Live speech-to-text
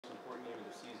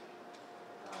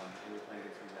playing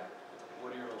against Gonzaga.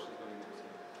 What are your emotions going into this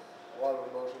game? A lot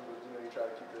of emotion, but you try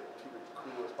to keep it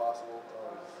cool as possible.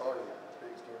 Probably the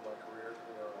biggest game of my career,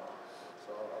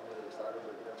 so I'm really excited.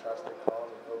 But try to stay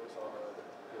calm and focus on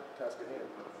the task at hand.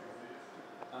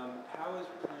 How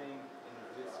is playing in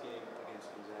this game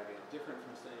against Gonzaga different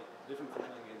from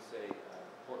playing against, say,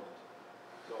 Portland?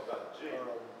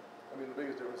 The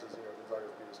biggest difference is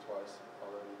Gonzaga's beat us twice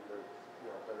already. They're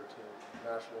a better team,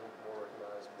 nationally more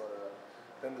recognized. But at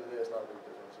the end of the day, it's not a big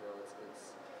difference.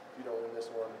 It's if you don't win this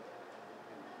one,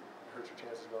 you hurt your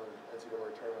chances of going to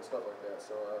NCAA tournament, stuff like that.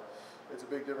 So it's a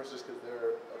big difference just because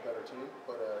they're a better team.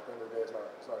 But at the end of the day, it's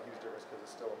not a huge difference because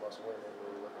it's still a must-win and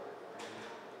we're really looking at it.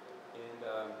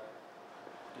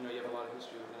 And you have a lot of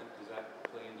history with them. Does that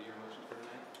play into your emotions for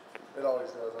tonight? It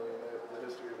always does. The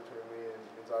history between me and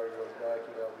Gonzaga goes back,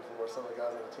 before some of the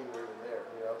guys on the team were even there,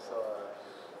 So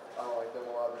I don't like them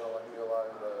a lot, they don't like me a lot,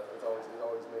 and it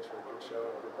always makes for a good show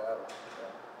and a good battle.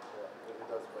 It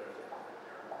does play into it.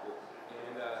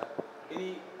 And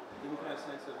any kind of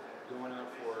sense of going out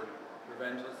for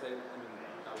revenge, let's say?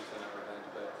 Obviously not revenge,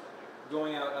 but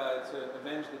going out to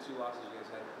avenge the two losses you guys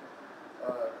had?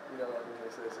 They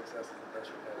say success is the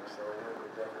best revenge, so we're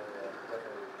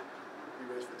definitely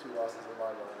erase the two losses in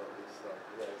my mind at least. So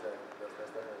yeah, exactly. That's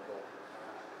definitely the goal.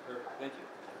 Perfect. Thank you.